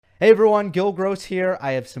Hey everyone, Gil Gross here.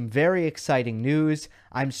 I have some very exciting news.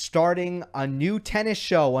 I'm starting a new tennis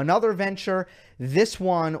show, another venture, this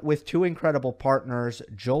one with two incredible partners,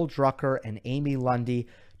 Joel Drucker and Amy Lundy,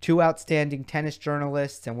 two outstanding tennis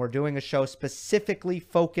journalists, and we're doing a show specifically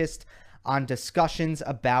focused on discussions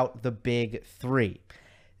about the Big Three.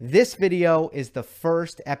 This video is the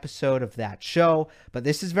first episode of that show, but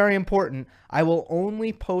this is very important. I will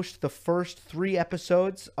only post the first 3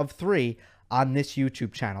 episodes of 3 on this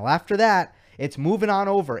YouTube channel. After that, it's moving on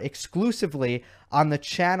over exclusively on the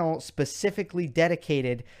channel specifically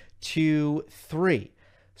dedicated to 3.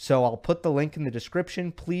 So I'll put the link in the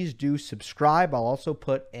description. Please do subscribe. I'll also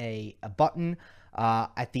put a button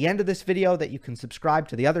at the end of this video that you can subscribe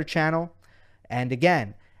to the other channel. And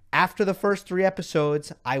again, after the first 3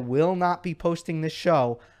 episodes, I will not be posting this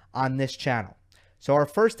show on this channel. So our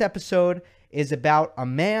first episode is about a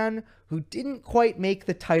man who didn't quite make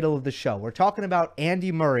the title of the show. We're talking about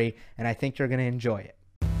Andy Murray, and I think you're going to enjoy it.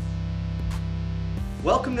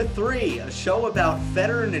 Welcome to 3, a show about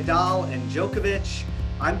Federer, Nadal, and Djokovic.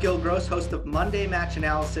 I'm Gil Gross, host of Monday Match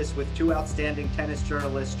Analysis with two outstanding tennis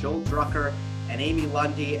journalists, Joel Drucker and Amy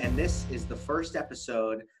Lundy, and this is the first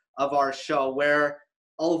episode of our show where,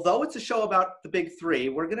 although it's a show about the Big Three,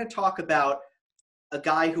 we're going to talk about a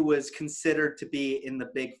guy who was considered to be in the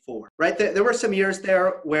Big Four, right? There were some years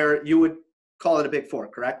there where you would call it a Big Four,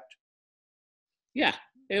 correct? Yeah,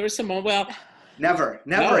 there was some, well. Never,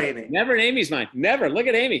 No, Amy. Never in Amy's mind. Never. Look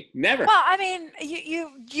at Amy. Never. Well, I mean,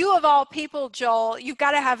 you of all people, Joel, you've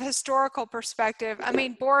got to have historical perspective. I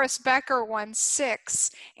mean, Boris Becker won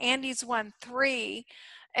 6, Andy's won 3.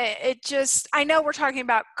 It just, I know we're talking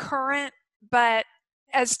about current, but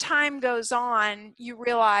as time goes on, you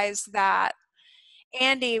realize that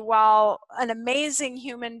Andy, while an amazing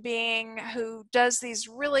human being who does these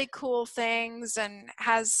really cool things and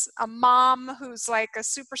has a mom who's like a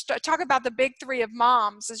superstar, talk about the Big Three of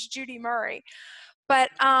moms, is Judy Murray. But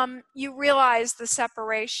you realize the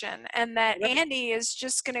separation and that Andy is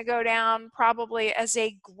just going to go down probably as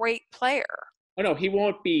a great player. Oh no, he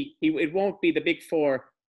won't be. It won't be the Big Four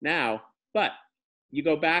now. But you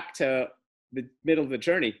go back to the middle of the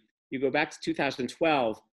journey. You go back to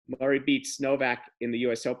 2012. Murray beats Novak in the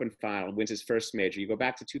U.S. Open final, wins his first major. You go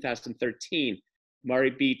back to 2013. Murray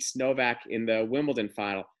beats Novak in the Wimbledon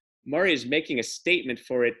final. Murray is making a statement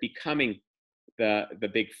for it becoming the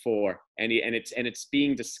Big Four, and it's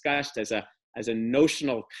being discussed as a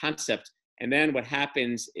notional concept. And then what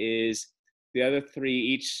happens is the other 3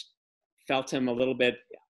 each felt him a little bit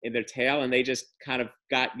in their tail, and they just kind of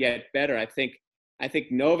got yet better. I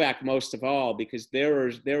think Novak most of all, because there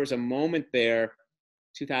was a moment there,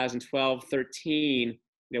 2012-13,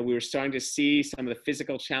 we were starting to see some of the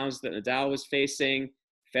physical challenges that Nadal was facing.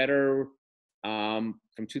 Federer,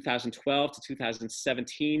 from 2012 to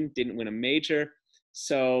 2017, didn't win a major.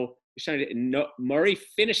 So Murray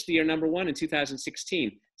finished the year number 1 in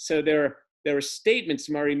 2016. So there were statements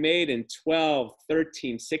Murray made in 12,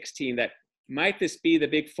 13, 16 that might this be the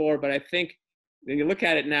Big Four, but I think when you look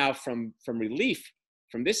at it now from relief,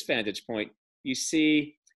 from this vantage point, you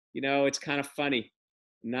see, it's kind of funny.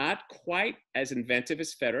 Not quite as inventive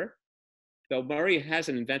as Federer, though Murray has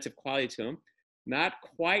an inventive quality to him. Not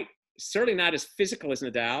quite, certainly not as physical as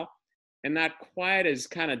Nadal, and not quite as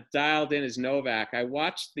kind of dialed in as Novak. I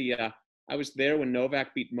watched I was there when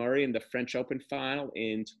Novak beat Murray in the French Open final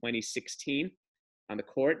in 2016 on the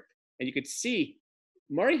court, and you could see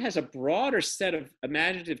Murray has a broader set of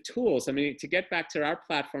imaginative tools. I mean, to get back to our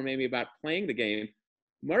platform, maybe about playing the game,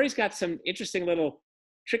 Murray's got some interesting little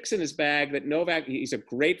tricks in his bag that Novak, he's a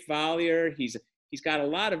great volleyer. He's got a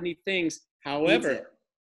lot of neat things. However,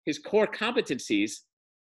 his core competencies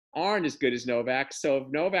aren't as good as Novak. So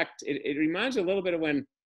Novak, it reminds me a little bit of when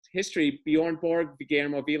history, Bjorn Borg,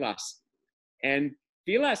 Guillermo Vilas. And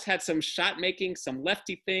Vilas had some shot making, some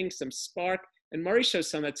lefty things, some spark, and Murray shows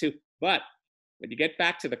some of that too. But when you get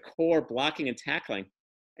back to the core blocking and tackling,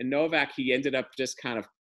 and Novak, he ended up just kind of,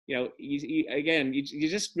 you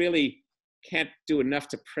just really can't do enough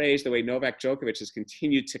to praise the way Novak Djokovic has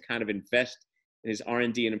continued to kind of invest in his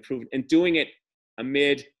R&D and improvement, and doing it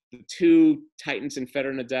amid the 2 titans in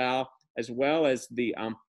Federer and Nadal, as well as the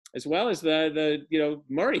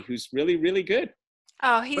Murray, who's really, really good.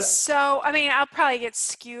 Oh, he's so, I mean, I'll probably get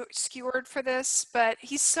skewered for this, but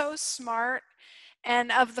he's so smart.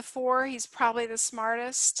 And of the 4, he's probably the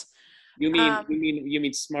smartest. You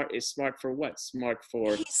mean smart is smart for what? Smart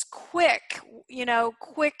for? He's quick,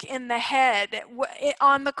 quick in the head,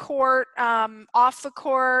 on the court, off the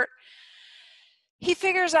court. He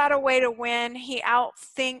figures out a way to win. He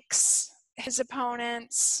outthinks his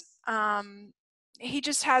opponents. he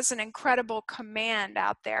just has an incredible command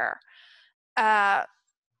out there. Uh,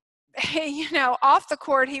 you know, off the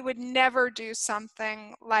court, he would never do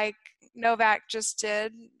something like Novak just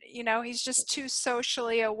did. You know, he's just too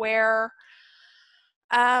socially aware.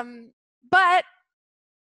 But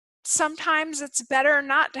sometimes it's better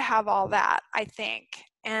not to have all that, I think.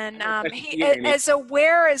 And as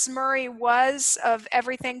aware as Murray was of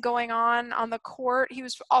everything going on the court, he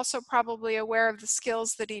was also probably aware of the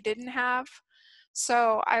skills that he didn't have.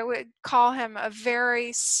 So I would call him a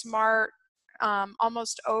very smart,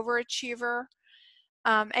 almost overachiever.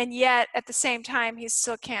 And yet at the same time, he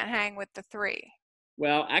still can't hang with the three.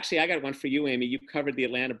 Well, actually, I got one for you, Amy. You covered the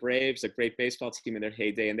Atlanta Braves, a great baseball team in their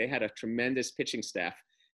heyday, and they had a tremendous pitching staff.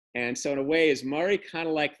 And so in a way, is Murray kind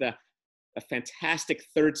of like a fantastic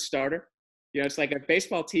third starter? You know, it's like a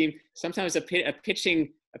baseball team. Sometimes a pitching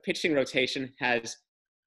rotation has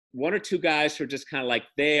one or two guys who are just kind of like,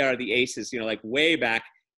 they are the aces, you know, like way back.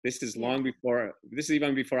 This is even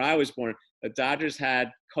before I was born. The Dodgers had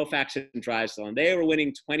Koufax and Drysdale, and they were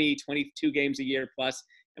winning 20, 22 games a year plus.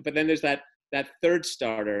 But then there's that third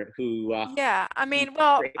starter who it's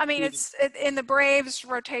in the Braves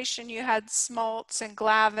rotation. You had Smoltz and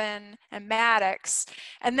Glavine and Maddox,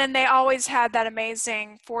 and then they always had that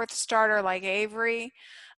amazing fourth starter like Avery.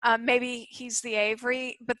 Maybe he's the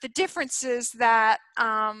Avery, but the difference is that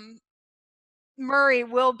Murray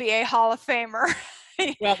will be a Hall of Famer.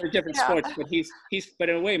 Well, they're different sports, but but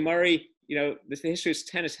in a way, Murray, you know, the history of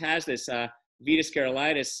tennis has this. Vitas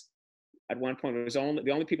Gerulaitis at one point was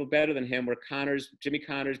the only people better than him were Jimmy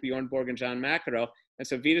Connors, Bjorn Borg, and John McEnroe. And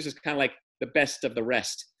so Vitas is kind of like the best of the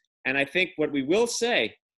rest. And I think what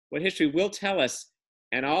history will tell us,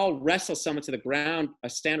 and I'll wrestle someone to the ground, a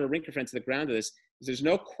Stan Wawrinka friend to the ground of this, is there's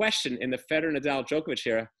no question in the Federer, Nadal, Djokovic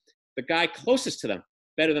era, the guy closest to them,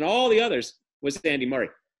 better than all the others, was Andy Murray,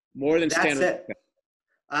 more than Stan Wawrinka.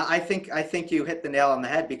 I think you hit the nail on the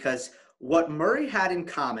head, because what Murray had in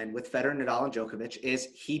common with Federer, Nadal, and Djokovic is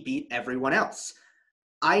he beat everyone else.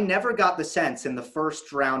 I never got the sense in the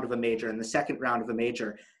first round of a major and the second round of a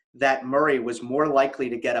major that Murray was more likely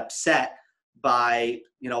to get upset by,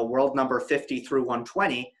 you know, world number 50 through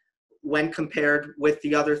 120 when compared with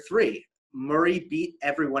the other three. Murray beat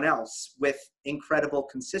everyone else with incredible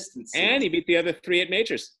consistency. And he beat the other three at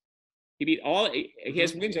majors. He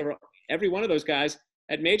has wins over every one of those guys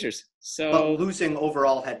at majors. So, but losing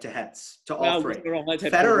overall head-to-heads to all three.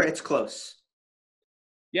 Federer, it's close.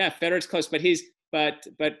 Yeah, Federer's close, but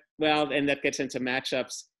and that gets into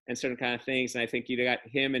matchups and certain kind of things. And I think you got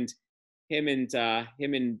him and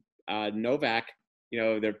Novak. You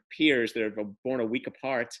know, they're peers. They're born a week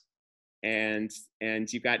apart, and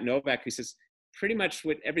you've got Novak who says pretty much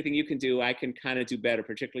with everything you can do, I can kind of do better,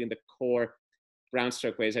 particularly in the core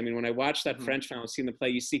groundstroke ways. I mean, when I watch that French final, seeing them play,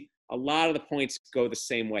 you see a lot of the points go the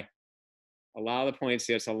same way. A lot of the points,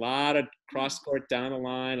 there's a lot of cross-court down the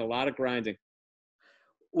line, a lot of grinding.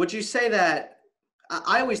 Would you say that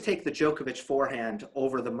I always take the Djokovic forehand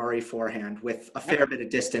over the Murray forehand with a fair bit of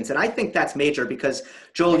distance. And I think that's major because,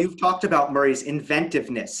 Joel, you've talked about Murray's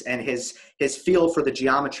inventiveness and his feel for the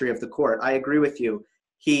geometry of the court. I agree with you.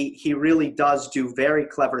 He really does do very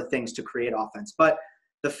clever things to create offense. But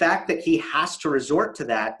the fact that he has to resort to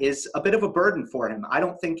that is a bit of a burden for him. I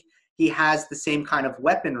don't think he has the same kind of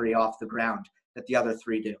weaponry off the ground that the other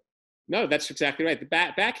three do. No, that's exactly right. The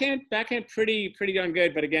backhand, pretty darn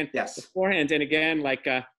good. But again, yes. The forehand, and again, like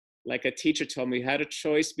a teacher told me, you had a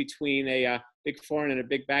choice between a big forehand and a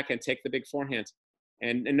big backhand. Take the big forehand.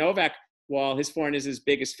 And Novak, while his forehand is as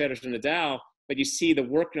big as Federer's and Nadal, but you see the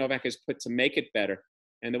work Novak has put to make it better,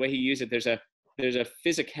 and the way he used it. There's a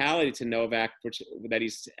physicality to Novak that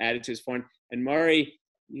he's added to his forehand. And Murray,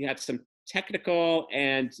 he had some technical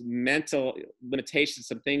and mental limitations,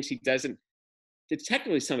 some things he doesn't.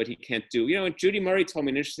 Technically, some of it he can't do. You know, and Judy Murray told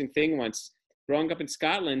me an interesting thing once. Growing up in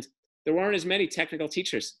Scotland, there weren't as many technical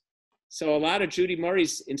teachers. So a lot of Judy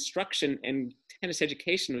Murray's instruction and tennis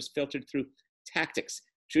education was filtered through tactics.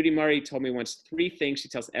 Judy Murray told me once 3 things she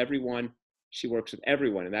tells everyone. She works with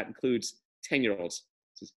everyone, and that includes 10-year-olds.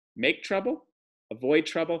 She says, make trouble, avoid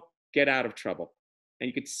trouble, get out of trouble. And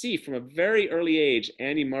you could see from a very early age,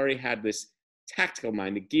 Andy Murray had this tactical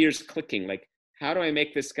mind, the gears clicking, like, how do I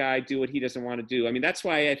make this guy do what he doesn't want to do? I mean, that's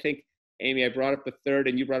why I think, Amy, I brought up the third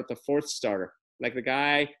and you brought up the fourth starter. Like the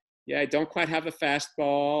guy, I don't quite have the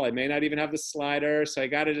fastball. I may not even have the slider. So I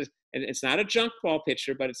got to just, and it's not a junk ball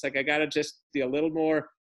pitcher, but it's like I got to just be a little more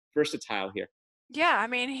versatile here. Yeah, I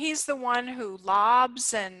mean, he's the one who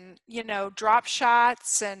lobs and, drop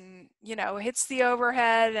shots and, hits the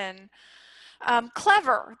overhead and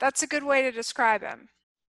clever. That's a good way to describe him.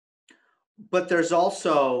 but there's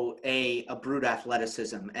also a brute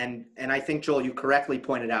athleticism, and I think, Joel, you correctly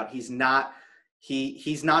pointed out he's not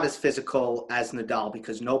as physical as Nadal,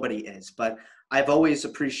 because nobody is. But I've always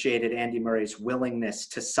appreciated Andy Murray's willingness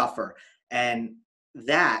to suffer, and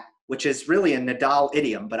that, which is really a Nadal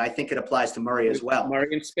idiom, but I think it applies to Murray as well. Murray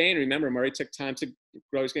in Spain, remember, Murray took time to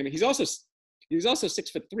grow his game. He's also 6'3".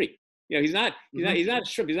 You know, he's not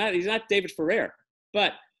David Ferrer,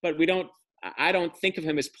 but I don't think of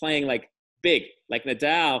him as playing like big, like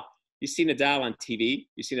Nadal. You see Nadal on TV,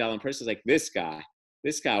 you see Nadal in person, it's like this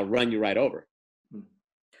guy will run you right over.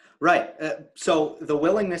 Right. So the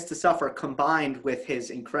willingness to suffer combined with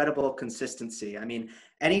his incredible consistency. I mean,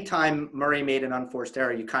 anytime Murray made an unforced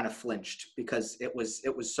error, you kind of flinched because it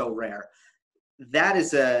was so rare. That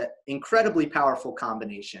is a incredibly powerful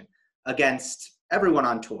combination against everyone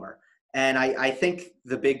on tour. And I think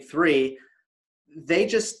the big three, they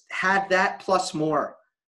just had that plus more.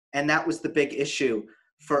 And that was the big issue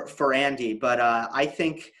for Andy. But I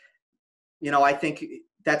think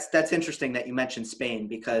that's interesting that you mentioned Spain,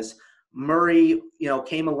 because Murray,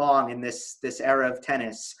 came along in this era of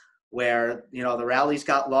tennis where, the rallies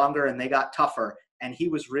got longer and they got tougher, and he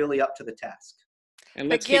was really up to the task.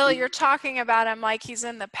 But Gil, you're talking about him like he's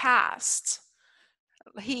in the past.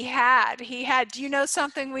 He had. Do you know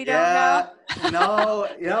something we don't know?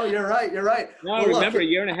 No, you're right. No, well, remember, a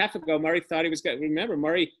year and a half ago, Murray thought he was good. Remember,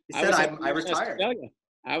 Murray, I retired.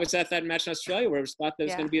 I was at that match in Australia where it was thought that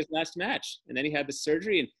was going to be his last match. And then he had the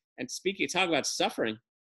surgery. And speaking, talk about suffering.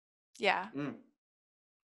 Yeah. Mm.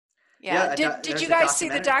 Yeah. Did you guys see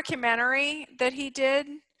the documentary that he did?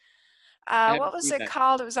 What was it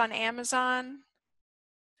called? It was on Amazon.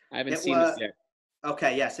 I haven't seen it yet.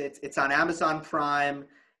 Okay, yes, it's on Amazon Prime.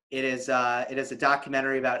 It is a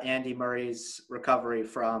documentary about Andy Murray's recovery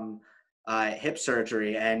from hip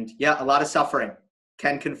surgery, and a lot of suffering.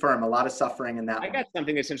 Can confirm a lot of suffering in that. I got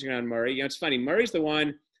something that's interesting on Murray. It's funny. Murray's the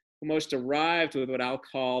one who most arrived with what I'll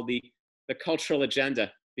call the cultural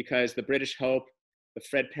agenda, because the British hope, the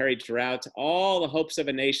Fred Perry drought, all the hopes of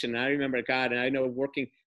a nation. And I remember, God, and I know working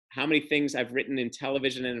how many things I've written in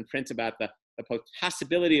television and in print about the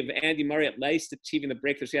possibility of Andy Murray at least achieving the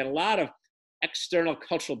breakthroughs. He had a lot of external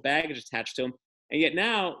cultural baggage attached to him. And yet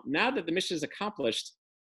now that the mission is accomplished,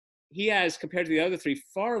 he has, compared to the other three,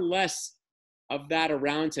 far less of that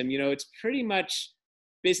around him. It's pretty much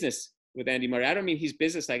business with Andy Murray. I don't mean he's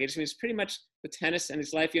business-like. I just mean it's pretty much the tennis and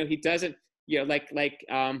his life. He doesn't, like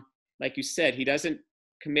you said, he doesn't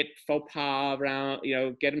commit faux pas around,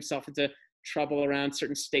 get himself into trouble around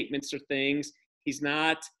certain statements or things. He's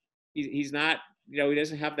not, he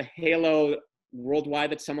doesn't have the halo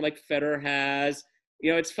worldwide that someone like Federer has.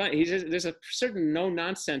 It's fun. There's a certain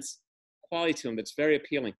no-nonsense quality to him that's very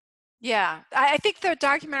appealing. Yeah, I think the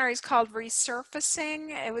documentary is called Resurfacing.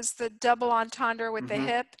 It was the double entendre with the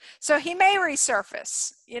hip. So he may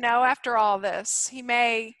resurface, after all this. He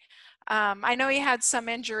may, I know he had some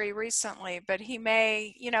injury recently, but he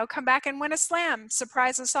may, come back and win a slam,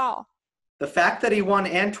 surprise us all. The fact that he won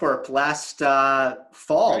Antwerp last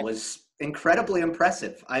fall was incredibly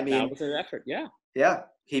impressive. I mean, that was an effort, yeah. Yeah,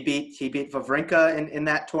 he beat Wawrinka in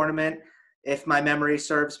that tournament, if my memory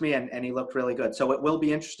serves me, and he looked really good. So it will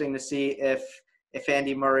be interesting to see if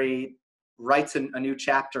Andy Murray writes a new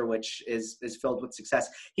chapter, which is filled with success.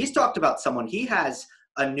 He's talked about he has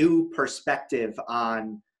a new perspective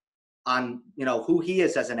on who he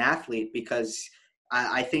is as an athlete, because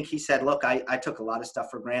I think he said, look, I took a lot of stuff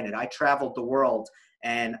for granted. I traveled the world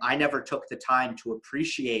and I never took the time to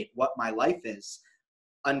appreciate what my life is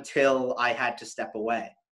until I had to step away.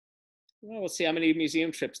 Well, we'll see how many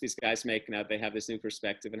museum trips these guys make now that they have this new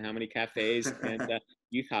perspective, and how many cafes and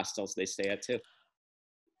youth hostels they stay at too.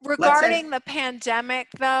 Regarding the pandemic,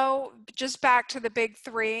 though, just back to the big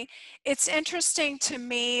three, it's interesting to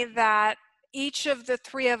me that each of the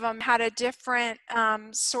three of them had a different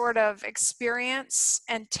sort of experience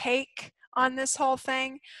and take on this whole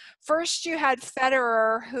thing. First, you had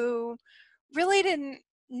Federer, who really didn't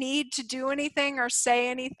need to do anything or say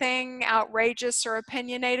anything outrageous or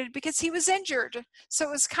opinionated because he was injured. So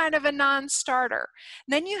it was kind of a non-starter.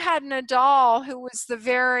 And then you had Nadal, who was the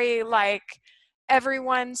very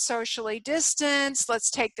everyone socially distanced. Let's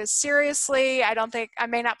take this seriously. I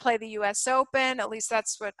may not play the US Open. At least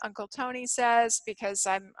that's what Uncle Tony says, because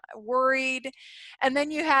I'm worried. And then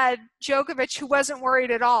you had Djokovic, who wasn't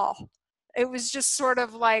worried at all. It was just sort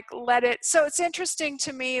of let it. So it's interesting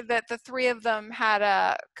to me that the three of them had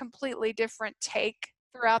a completely different take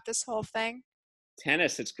throughout this whole thing.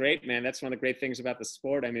 Tennis, it's great, man. That's one of the great things about the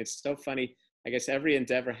sport. I mean, it's so funny. I guess every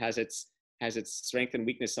endeavor has its strength and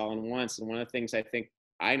weakness all in once. And one of the things I think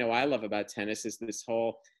I love about tennis is this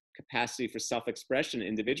whole capacity for self-expression,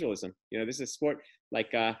 individualism. You know, this is a sport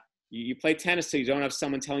like you play tennis so you don't have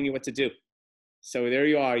someone telling you what to do. So there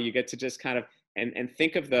you are. You get to just kind of and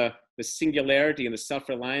think of the singularity and the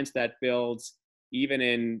self-reliance that builds even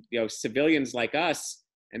in, you know, civilians like us.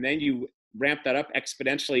 And then you ramp that up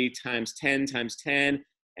exponentially times 10,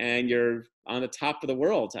 and you're on the top of the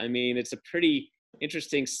world. I mean, it's a pretty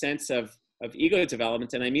interesting sense of ego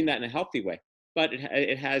development, and I mean that in a healthy way. But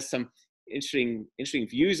it has some interesting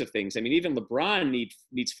views of things. I mean, even LeBron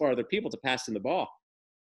needs 4 other people to pass him the ball.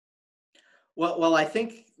 Well, I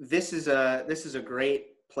think this is a great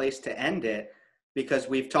place to end it, because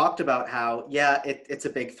we've talked about how, yeah, it's a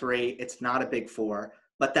big 3, it's not a big 4,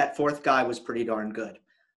 but that 4th guy was pretty darn good.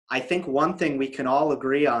 I think one thing we can all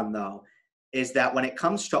agree on, though, is that when it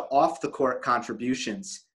comes to off the court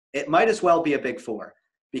contributions, it might as well be a big 4,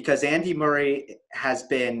 because Andy Murray has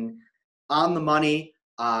been on the money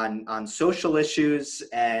on social issues,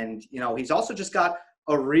 and, you know, he's also just got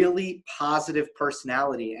a really positive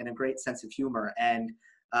personality and a great sense of humor. And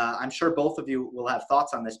I'm sure both of you will have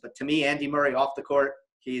thoughts on this, but to me, Andy Murray off the court,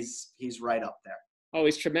 he's right up there. Oh,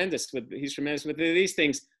 he's tremendous with these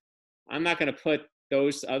things. I'm not going to put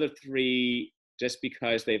those other 3 just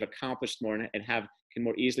because they've accomplished more and can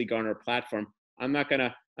more easily garner a platform. I'm not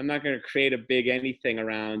gonna create a big anything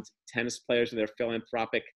around tennis players and their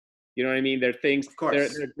philanthropic. You know what I mean? There are things. Of course.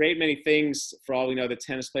 There are a great many things, for all we know, that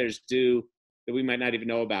tennis players do that we might not even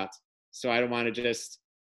know about. So I don't want to just,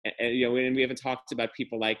 you know, and we haven't talked about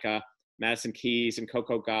people like Madison Keys and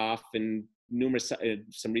Coco Gauff and numerous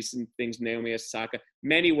some recent things, Naomi Osaka.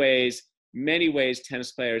 Many ways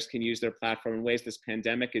tennis players can use their platform in ways this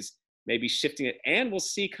pandemic is maybe shifting it, and we'll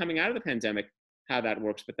see coming out of the pandemic how that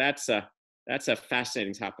works. But that's a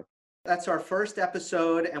fascinating topic. That's our first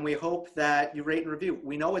episode, and we hope that you rate and review.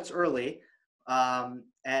 We know it's early, and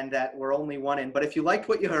that we're only 1 in, but if you liked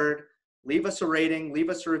what you heard, leave us a rating, leave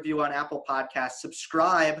us a review on Apple Podcasts,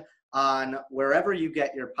 subscribe on wherever you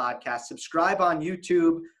get your podcasts, subscribe on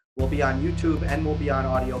YouTube. We'll be on YouTube and we'll be on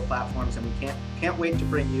audio platforms, and we can't wait to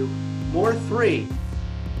bring you more 3